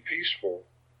to be peaceful,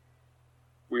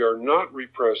 we are not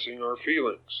repressing our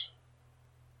feelings?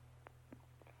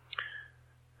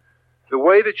 The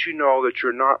way that you know that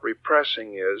you're not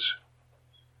repressing is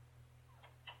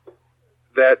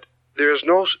that there's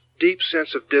no deep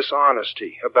sense of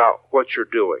dishonesty about what you're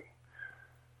doing.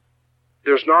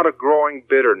 There's not a growing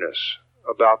bitterness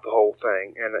about the whole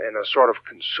thing and a sort of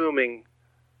consuming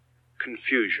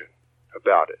confusion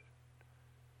about it.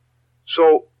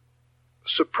 So,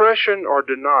 suppression or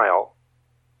denial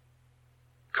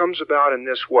comes about in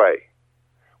this way.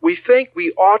 We think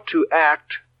we ought to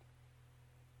act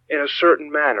in a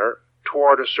certain manner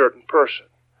toward a certain person.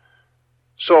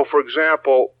 So, for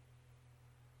example,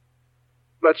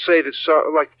 let's say that,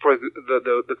 like for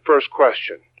the first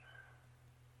question,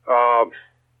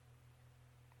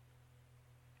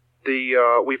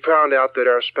 we found out that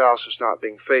our spouse is not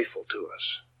being faithful to us.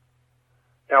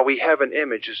 Now we have an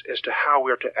image as to how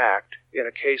we're to act in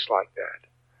a case like that.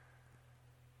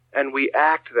 And we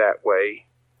act that way,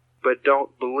 but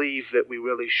don't believe that we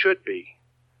really should be.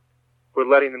 We're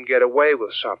letting them get away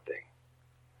with something.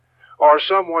 Or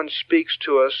someone speaks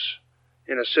to us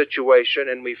in a situation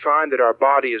and we find that our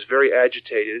body is very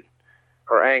agitated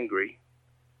or angry,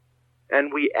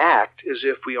 and we act as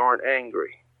if we aren't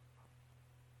angry.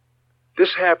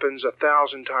 This happens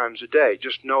 1,000 times a day.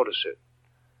 Just notice it.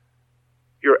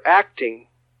 You're acting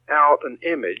out an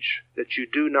image that you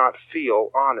do not feel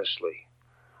honestly.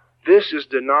 This is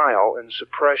denial and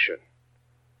suppression.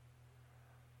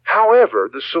 However,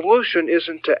 the solution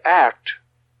isn't to act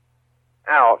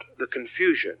out the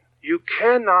confusion. You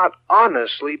cannot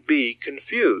honestly be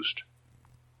confused.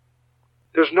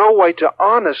 There's no way to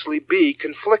honestly be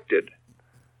conflicted.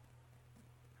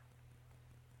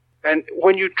 And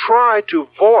when you try to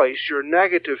voice your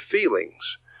negative feelings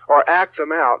or act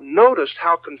them out, notice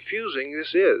how confusing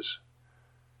this is.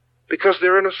 Because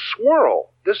they're in a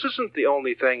swirl. This isn't the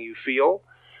only thing you feel.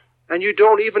 And you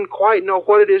don't even quite know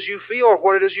what it is you feel or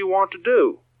what it is you want to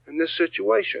do in this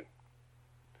situation.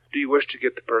 Do you wish to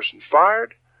get the person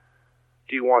fired?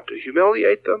 Do you want to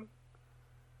humiliate them?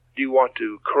 Do you want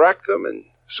to correct them and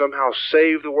somehow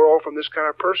save the world from this kind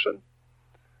of person?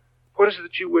 What is it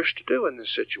that you wish to do in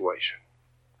this situation?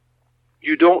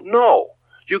 You don't know.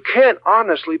 You can't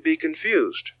honestly be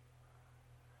confused.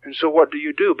 And so what do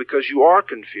you do? Because you are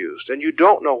confused and you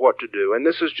don't know what to do, and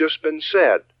this has just been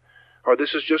said, or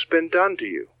this has just been done to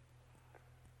you.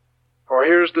 Or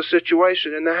here's the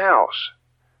situation in the house,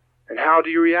 and how do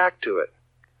you react to it?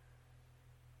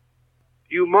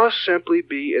 You must simply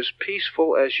be as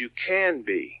peaceful as you can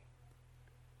be.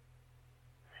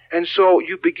 And so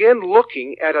you begin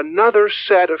looking at another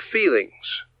set of feelings.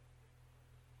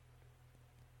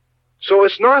 So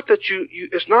it's not that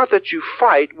you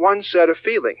fight one set of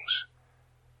feelings.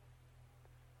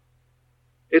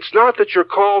 It's not that you're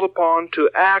called upon to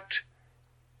act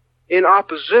in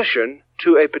opposition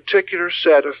to a particular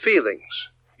set of feelings.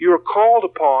 You are called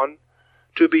upon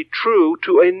to be true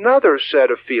to another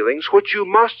set of feelings which you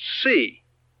must see.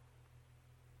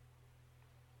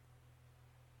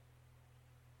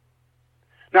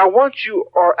 Now, once you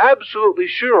are absolutely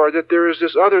sure that there is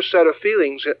this other set of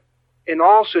feelings in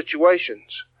all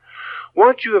situations,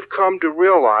 once you have come to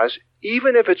realize,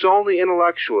 even if it's only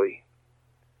intellectually,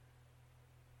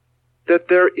 that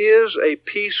there is a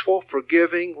peaceful,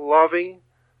 forgiving, loving,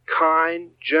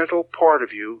 kind, gentle part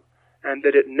of you, and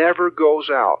that it never goes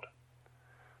out,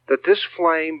 that this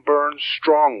flame burns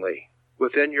strongly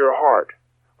within your heart,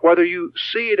 whether you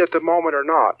see it at the moment or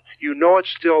not, you know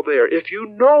it's still there. If you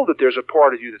know that there's a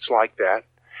part of you that's like that,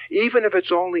 even if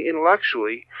it's only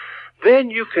intellectually,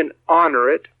 then you can honor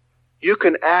it. You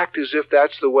can act as if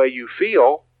that's the way you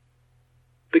feel,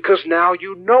 because now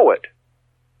you know it.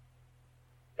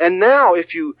 And now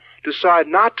if you decide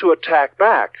not to attack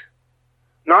back,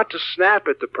 not to snap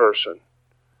at the person,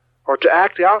 or to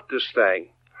act out this thing,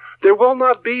 there will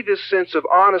not be this sense of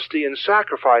honesty and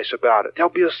sacrifice about it.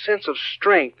 There'll be a sense of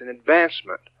strength and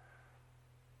advancement.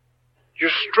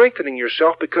 You're strengthening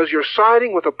yourself because you're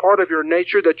siding with a part of your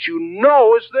nature that you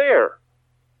know is there.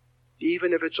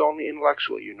 Even if it's only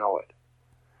intellectually, you know it.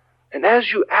 And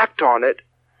as you act on it,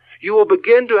 you will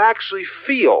begin to actually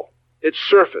feel its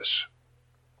surface.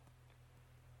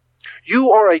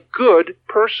 You are a good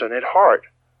person at heart.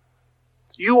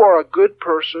 You are a good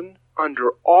person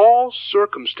under all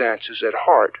circumstances at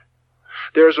heart.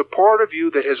 There's a part of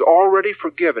you that has already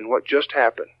forgiven what just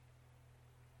happened.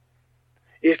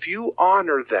 If you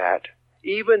honor that,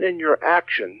 even in your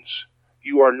actions,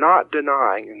 you are not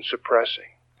denying and suppressing.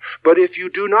 But if you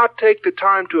do not take the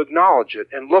time to acknowledge it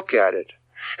and look at it,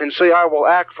 and say, I will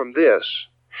act from this,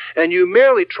 and you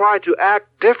merely try to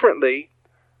act differently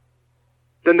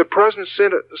than the present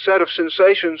set of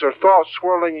sensations or thoughts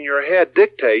swirling in your head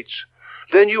dictates,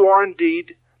 then you are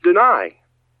indeed denying.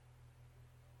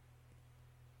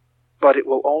 But it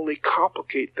will only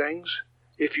complicate things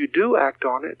if you do act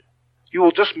on it. You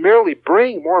will just merely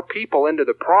bring more people into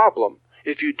the problem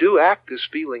if you do act this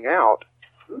feeling out.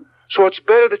 So it's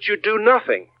better that you do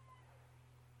nothing.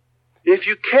 If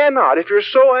you cannot, if you're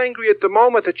so angry at the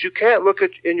moment that you can't look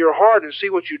in your heart and see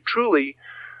what you truly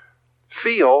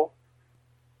feel,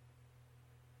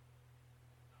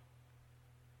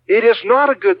 it is not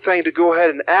a good thing to go ahead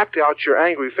and act out your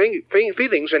angry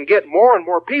feelings and get more and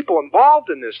more people involved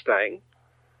in this thing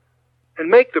and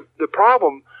make the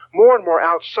problem more and more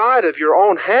outside of your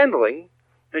own handling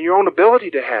and your own ability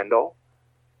to handle.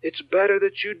 It's better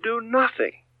that you do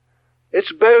nothing.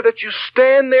 It's better that you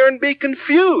stand there and be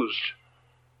confused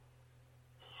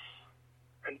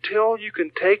until you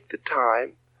can take the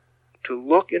time to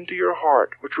look into your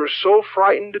heart, which we're so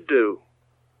frightened to do.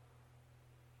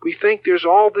 We think there's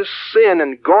all this sin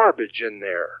and garbage in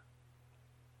there.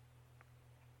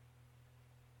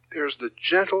 There's the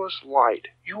gentlest light.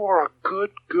 You are a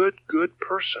good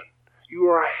person. You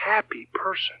are a happy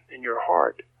person in your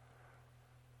heart.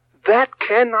 That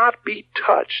cannot be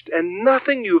touched, and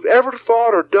nothing you've ever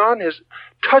thought or done has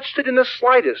touched it in the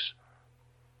slightest.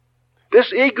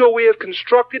 This ego we have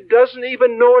constructed doesn't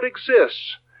even know it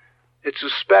exists. It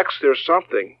suspects there's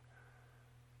something,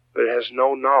 but it has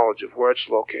no knowledge of where it's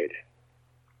located.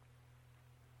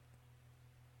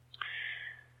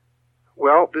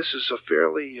 Well, this is a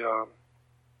fairly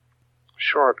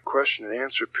short question and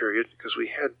answer period because we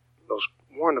had those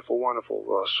wonderful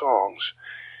songs.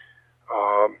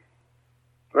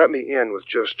 Let me end with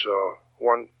just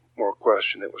one more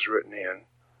question that was written in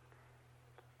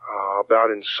about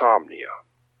insomnia.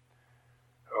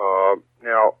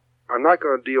 Now, I'm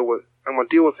going to deal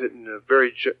with it in a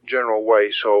very general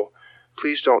way, so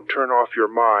please don't turn off your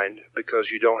mind because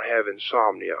you don't have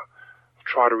insomnia. I'll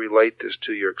try to relate this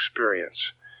to your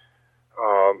experience.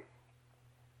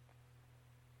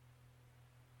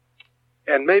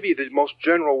 And maybe the most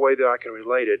general way that I can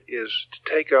relate it is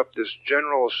to take up this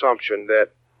general assumption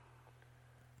that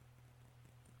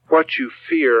what you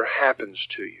fear happens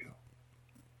to you.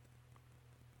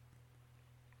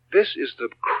 This is the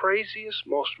craziest,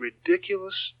 most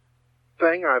ridiculous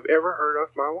thing I've ever heard of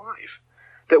in my life.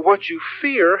 That what you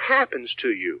fear happens to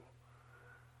you.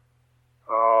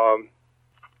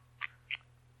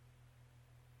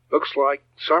 Looks like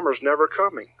summer's never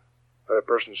coming. The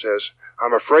person says,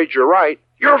 I'm afraid you're right.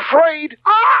 You're afraid?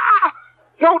 Ah!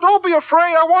 No, don't be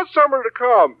afraid. I want summer to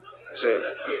come. See?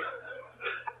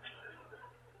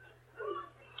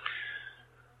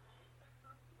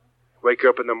 Wake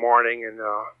up in the morning and,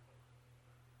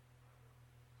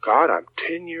 God, I'm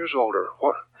 10 years older.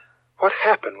 What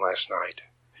happened last night?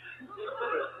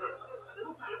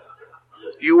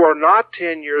 You are not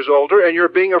 10 years older, and you're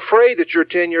being afraid that you're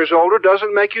 10 years older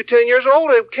doesn't make you 10 years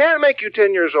older. It can't make you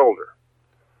 10 years older.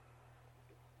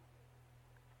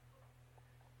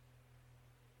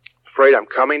 Afraid I'm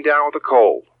coming down with a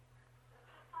cold.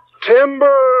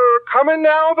 Timber, coming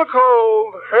down with a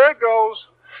cold. Here it goes.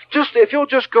 If you'll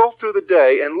just go through the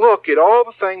day and look at all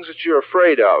the things that you're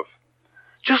afraid of,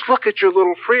 just look at your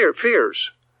little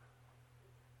fears.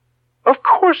 Of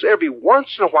course, every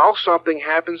once in a while something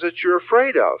happens that you're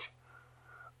afraid of.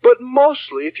 But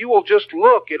mostly, if you will just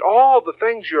look at all the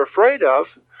things you're afraid of,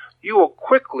 you will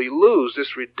quickly lose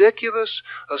this ridiculous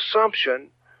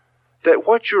assumption that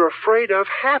what you're afraid of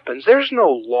happens. There's no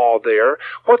law there.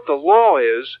 What the law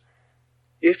is,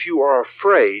 if you are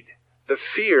afraid, the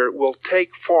fear will take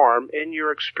form in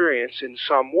your experience in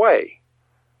some way.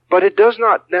 But it does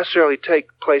not necessarily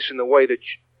take place in the way that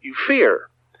you fear.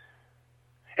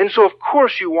 And so, of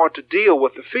course, you want to deal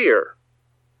with the fear.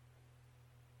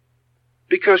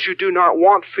 Because you do not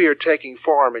want fear taking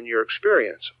form in your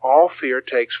experience. All fear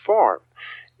takes form.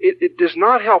 It is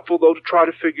not helpful, though, to try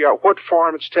to figure out what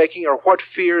form it's taking or what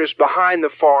fear is behind the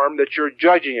form that you're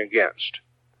judging against.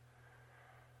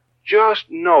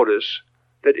 Just notice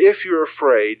that if you're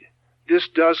afraid, this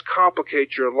does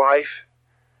complicate your life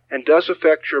and does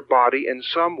affect your body in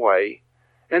some way,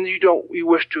 and you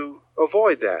wish to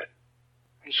avoid that.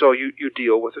 And so you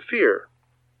deal with the fear.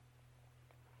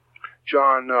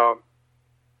 John, I'll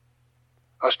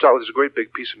start with this great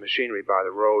big piece of machinery by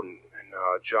the road, and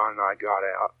John and I got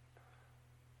out,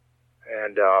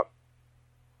 and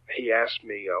he asked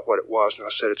me what it was, and I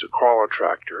said it's a crawler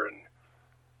tractor, and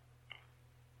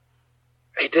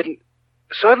he didn't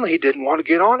want to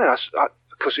get on it,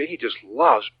 because he just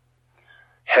loves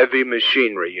heavy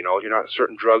machinery. You're not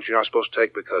certain drugs you're not supposed to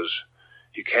take because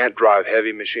you can't drive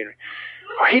heavy machinery.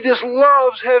 He just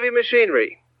loves heavy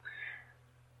machinery.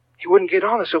 He wouldn't get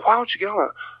on. I said, why don't you get on?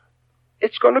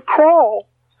 It's going to crawl.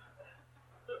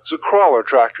 It's a crawler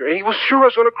tractor. And he was sure it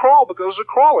was going to crawl because it was a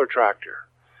crawler tractor.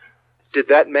 Did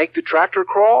that make the tractor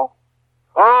crawl?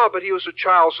 But he was a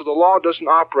child, so the law doesn't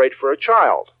operate for a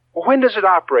child. Well, when does it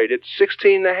operate? At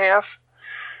 16 and a half?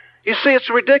 You see, it's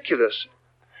ridiculous.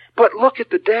 But look at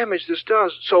the damage this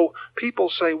does. So people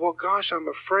say, well, gosh, I'm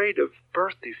afraid of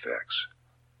birth defects.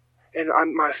 And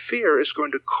my fear is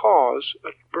going to cause a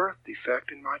birth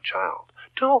defect in my child.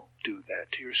 Don't do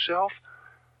that to yourself.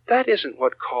 That isn't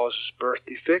what causes birth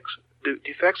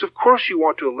defects. Of course you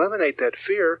want to eliminate that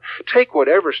fear. Take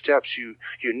whatever steps you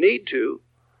need to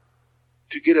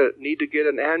get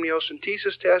an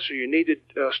amniocentesis test, or you need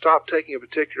to stop taking a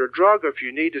particular drug, or if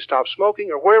you need to stop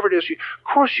smoking, or whatever it is.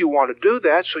 Of course you want to do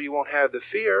that so you won't have the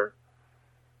fear.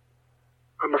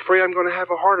 I'm afraid I'm going to have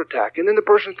a heart attack. And then the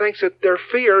person thinks that their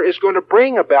fear is going to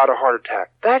bring about a heart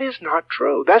attack. That is not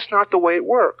true. That's not the way it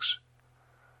works.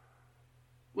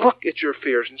 Look at your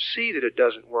fears and see that it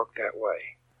doesn't work that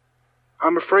way.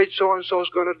 I'm afraid so-and-so is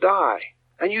going to die.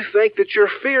 And you think that your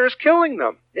fear is killing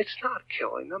them. It's not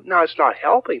killing them. No, it's not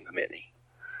helping them any.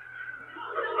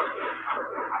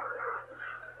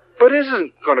 But it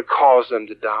isn't going to cause them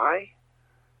to die.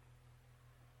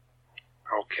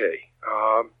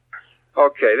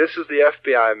 Okay, this is the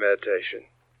FBI meditation.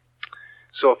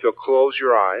 So if you'll close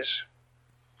your eyes.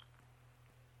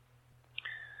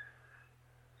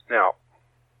 Now,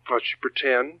 let's you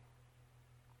pretend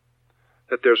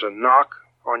that there's a knock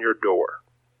on your door.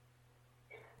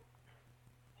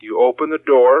 You open the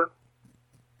door,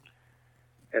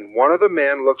 and one of the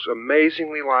men looks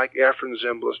amazingly like Efren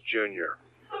Zimbalist Jr.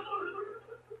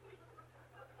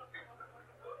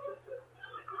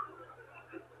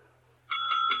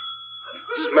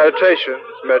 This is meditation.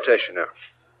 It's meditation now.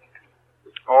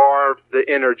 Or the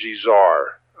energy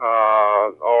czar,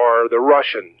 or the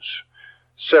Russians,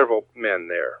 several men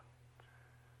there,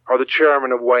 or the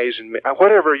chairman of Ways and Means,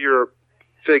 whatever your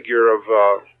figure of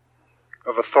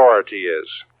authority is.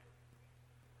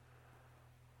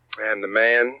 And the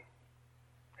man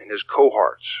and his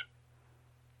cohorts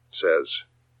says,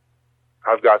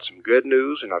 I've got some good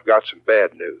news and I've got some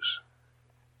bad news.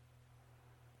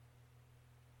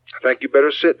 I think you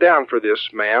better sit down for this,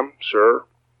 ma'am, sir.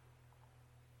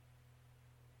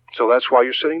 So that's why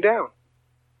you're sitting down.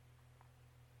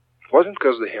 It wasn't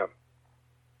because of him.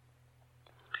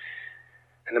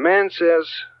 And the man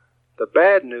says, the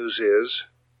bad news is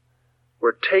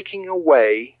we're taking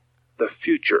away the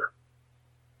future.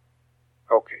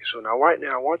 Okay, so right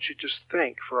now I want you to just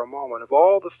think for a moment of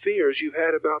all the fears you've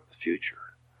had about the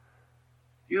future.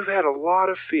 You've had a lot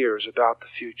of fears about the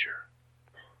future.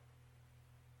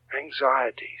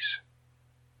 Anxieties.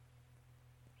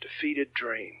 Defeated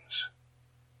dreams.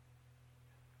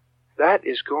 That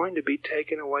is going to be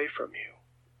taken away from you.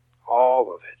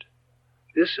 All of it.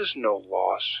 This is no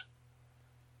loss.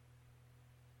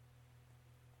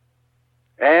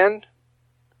 And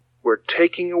we're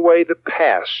taking away the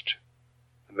past,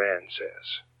 the man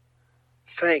says.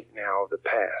 Think now of the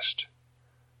past.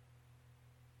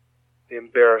 The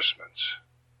embarrassments.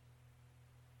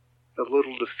 The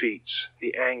little defeats,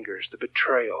 the angers, the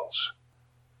betrayals,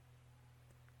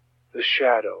 the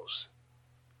shadows,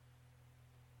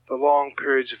 the long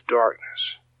periods of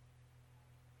darkness,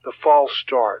 the false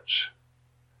starts.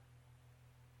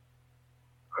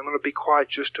 I'm going to be quiet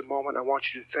just a moment. I want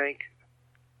you to think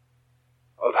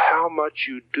of how much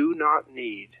you do not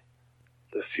need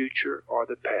the future or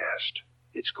the past.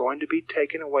 It's going to be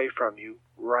taken away from you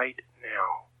right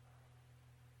now.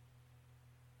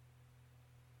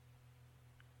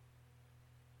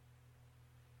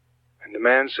 And the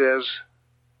man says,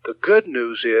 the good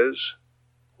news is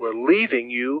we're leaving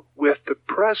you with the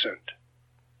present.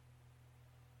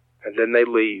 And then they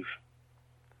leave.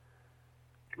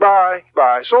 Bye,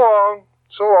 bye, so long,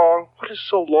 so long. What does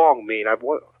so long mean?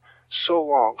 So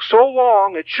long. So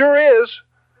long, it sure is.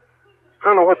 I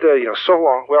don't know what so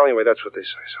long. Well, anyway, that's what they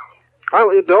say.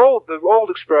 So, the old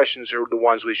expressions are the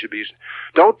ones we should be using.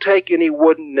 Don't take any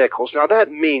wooden nickels. Now, that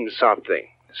means something.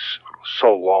 It's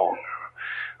so long.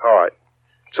 All right.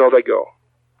 So they go.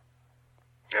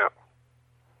 Yeah.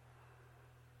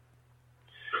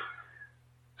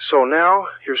 So now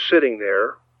you're sitting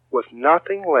there with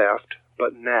nothing left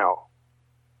but now.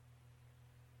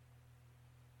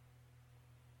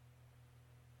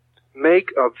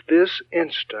 Make of this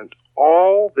instant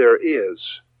all there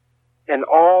is and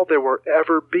all there will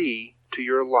ever be to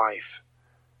your life.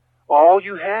 All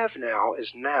you have now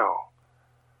is now.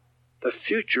 The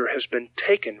future has been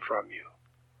taken from you.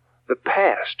 The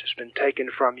past has been taken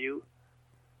from you,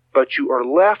 but you are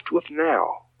left with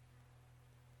now.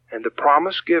 And the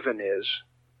promise given is,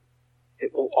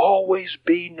 it will always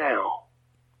be now.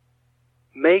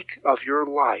 Make of your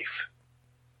life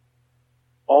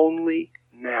only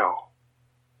now.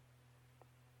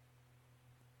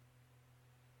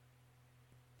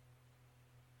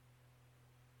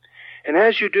 And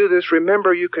as you do this,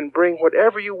 remember you can bring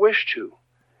whatever you wish to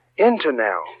into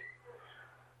now.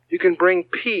 You can bring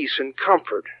peace and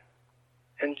comfort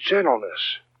and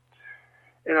gentleness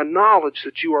and a knowledge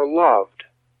that you are loved.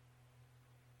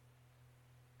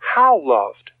 How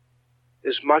loved?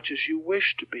 As much as you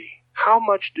wish to be. How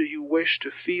much do you wish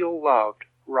to feel loved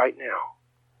right now?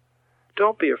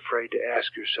 Don't be afraid to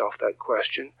ask yourself that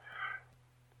question.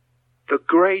 The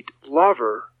great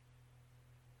lover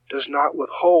does not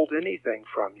withhold anything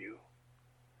from you.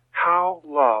 How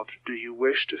loved do you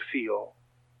wish to feel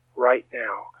right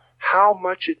now? How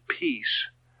much at peace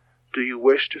do you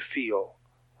wish to feel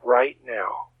right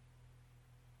now?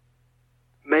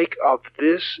 Make of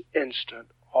this instant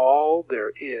all there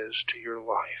is to your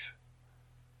life.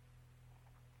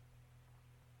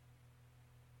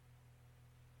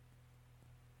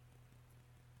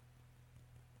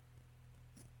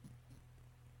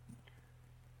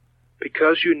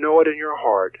 Because you know it in your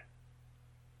heart,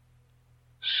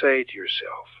 say to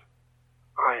yourself,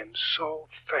 I am so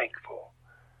thankful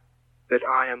that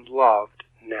I am loved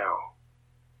now.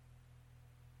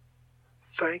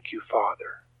 Thank you,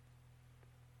 Father.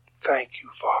 Thank you,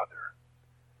 Father.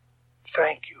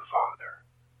 Thank you, Father.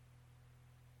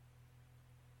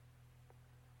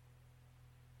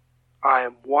 I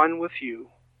am one with you.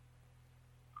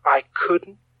 I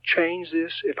couldn't change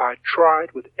this if I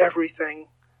tried with everything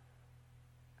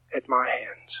at my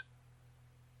hands.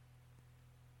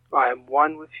 I am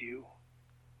one with you.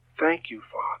 Thank you,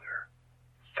 Father.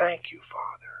 Thank you,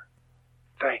 Father.